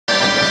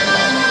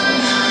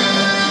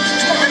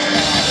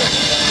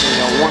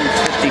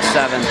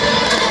57. We're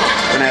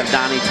gonna have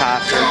Donnie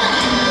Tasser.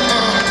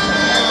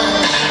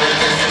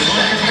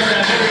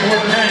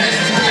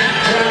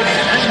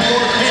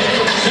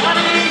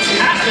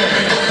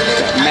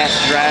 Matt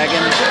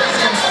Dragon.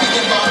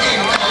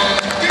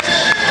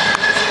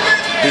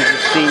 He's a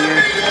senior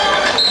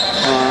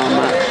from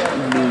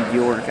New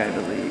York, I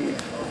believe.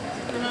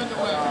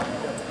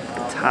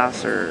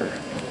 Tasser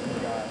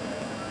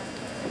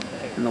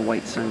in the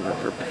white singlet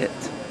for Pitt.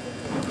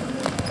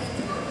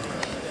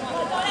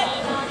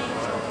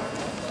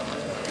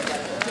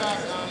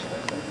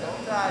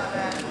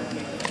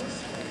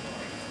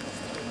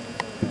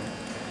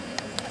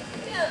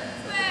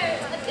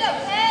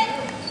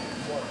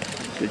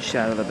 Good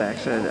shot of the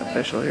backside of the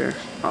official here.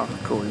 Oh,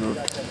 cool, he moved.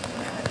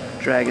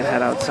 Dragon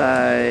head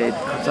outside,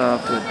 cuts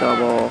off to a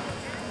double,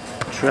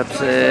 trips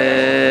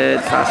it.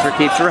 Tasser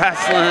keeps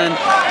wrestling.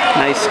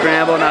 Nice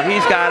scramble. Now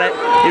he's got it.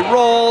 It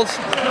rolls.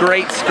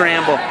 Great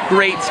scramble.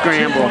 Great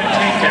scramble.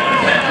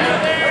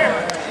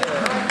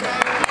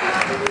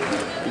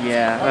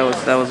 Yeah,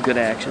 that was good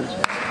action.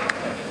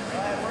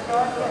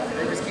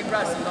 Just keep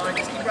wrestling, Donnie.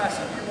 Just keep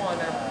wrestling. You won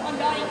now. Come on,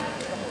 Donnie.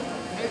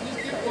 Just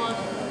keep one.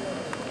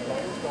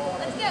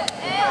 Let's go.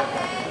 Hey,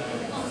 okay.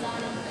 Come on,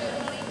 Donnie.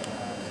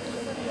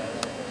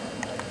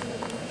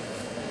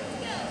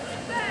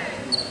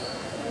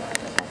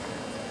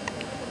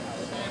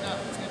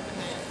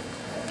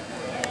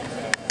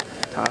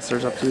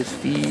 Tasser's up to his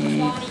feet.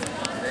 Stay up,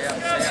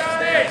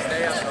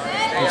 stay up.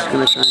 He's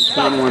going to try and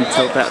 21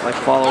 tilt that, like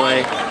fall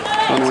away.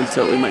 21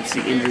 tilt, we might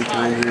see injury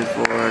time here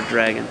for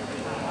Dragon.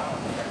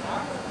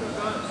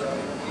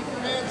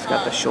 He's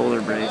got the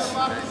shoulder brace.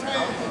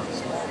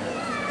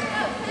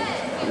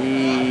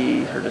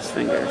 He hurt his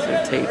fingers,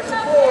 they're taped.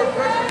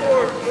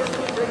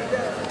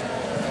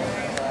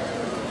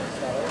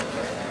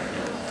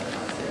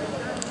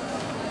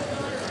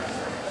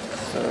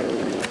 So,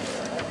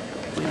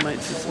 we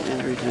might see some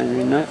injury time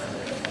here. Nope.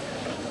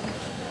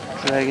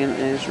 Dragon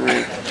is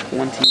ranked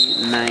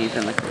 29th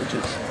in the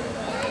coaches.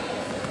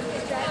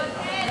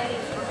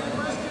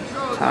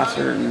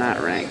 Tasser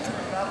not ranked.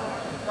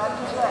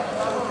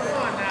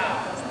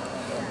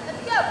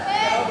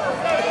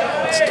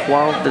 It's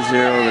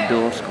 12-0 the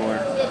dual score.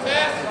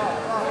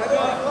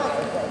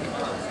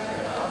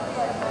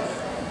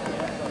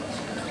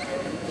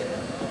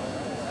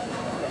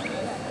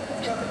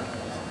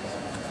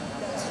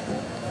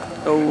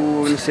 Oh,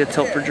 we're gonna see a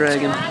tilt for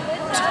Dragon.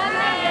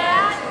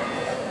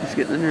 He's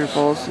getting the near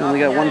falls. He only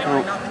got one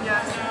count.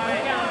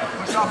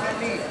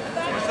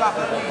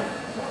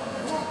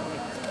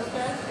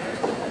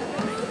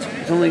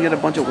 He's only got a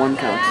bunch of one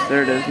counts.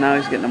 There it is. Now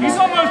he's getting them all. He's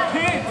almost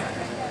pinned.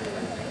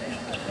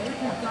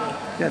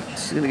 Yeah,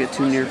 he's gonna get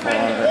two near fall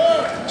out of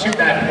it. 2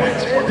 bad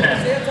points for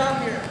Penn.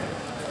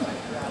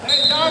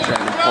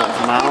 Dragon pulls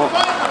him out.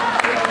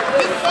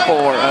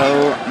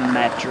 4-0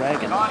 Matt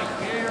Dragon.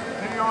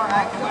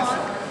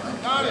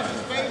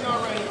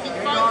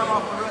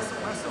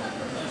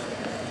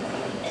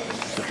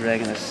 The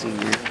Dragon is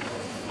senior.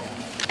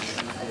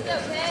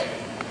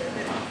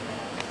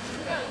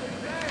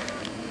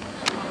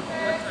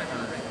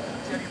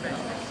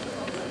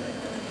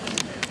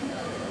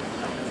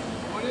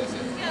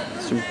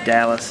 It's from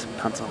Dallas,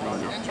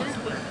 Pennsylvania.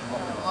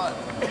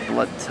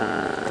 Blood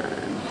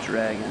time,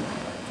 Dragon.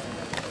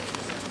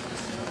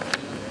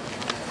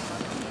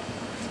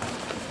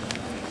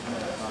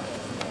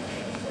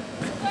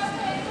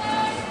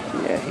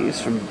 Yeah, he's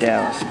from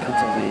Dallas,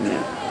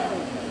 Pennsylvania.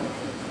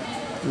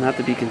 Not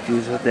to be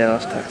confused with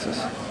Dallas, Texas.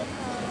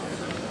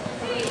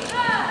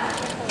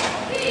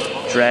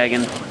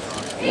 Dragon,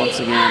 once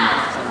again,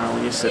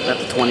 when you're sitting at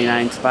the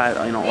 29 spot,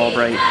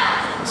 Albright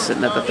was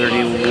sitting at the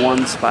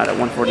 31 spot at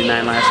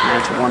 149 last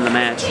match, won the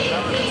match.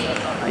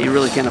 You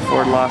really can't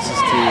afford losses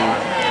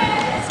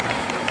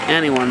to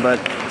anyone, but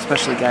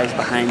especially guys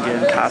behind you.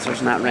 And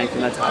Tasser's not ranked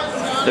in the top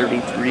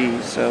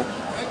 33, so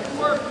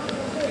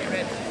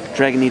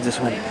Dragon needs this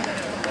win.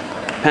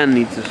 Penn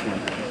needs this win.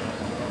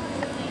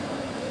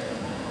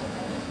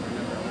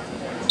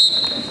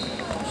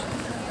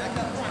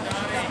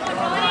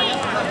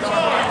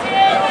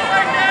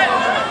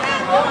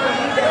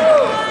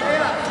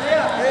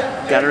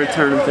 Got to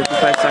return him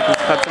 55 seconds,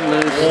 cuts him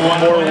loose,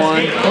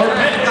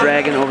 4-1.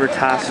 Dragon over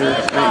Tasser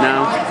right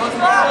now.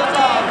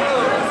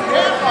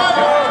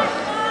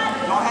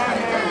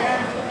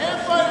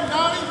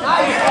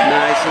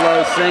 Nice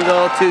low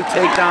single, 2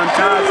 takedown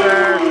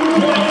Tasser.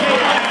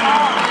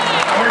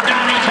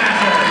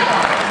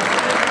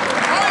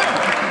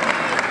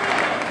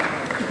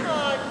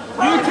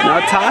 Now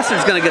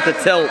Tasser's going to get the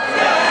tilt.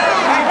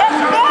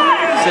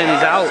 Saying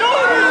he's out.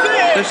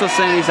 Official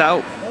saying he's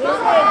out.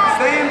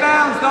 Stay in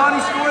bounds, Donnie,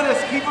 score this.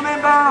 Keep him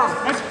in bounds.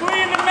 Let's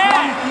free in the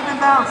mat. Keep in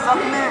bounds, suck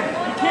him in.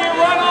 You can't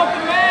run off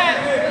the mat.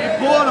 Keep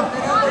pulling him.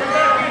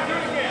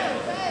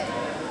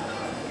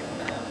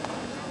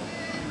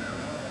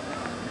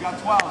 You got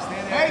 12, stay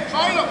there. Hey,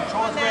 fight him.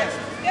 Control his wrist.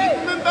 Keep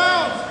him in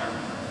bounds.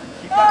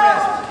 Keep the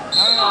wrist.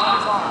 No, on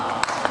his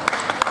arm.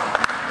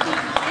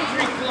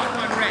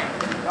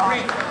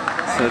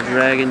 So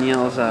Dragon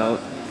yells out.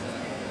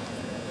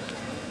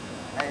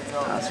 Hey, it's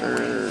over.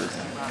 Tasser.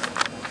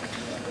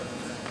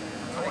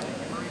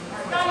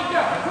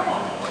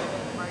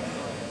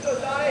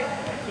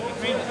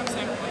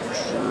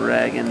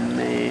 Dragon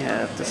may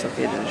have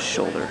dislocated his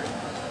shoulder.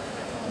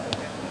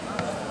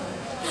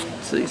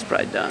 So he's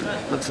probably done.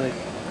 Looks like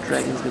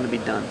Dragon's going to be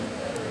done.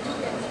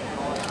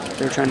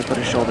 They're trying to put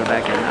his shoulder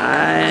back in.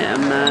 I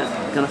am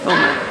not going to film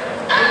it.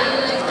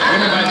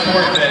 Winner by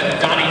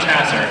forfeit, Donnie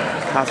Tasser.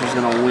 Tasser's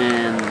going to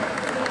win.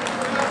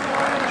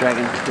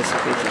 Dragon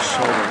dislocates his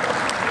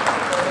shoulder.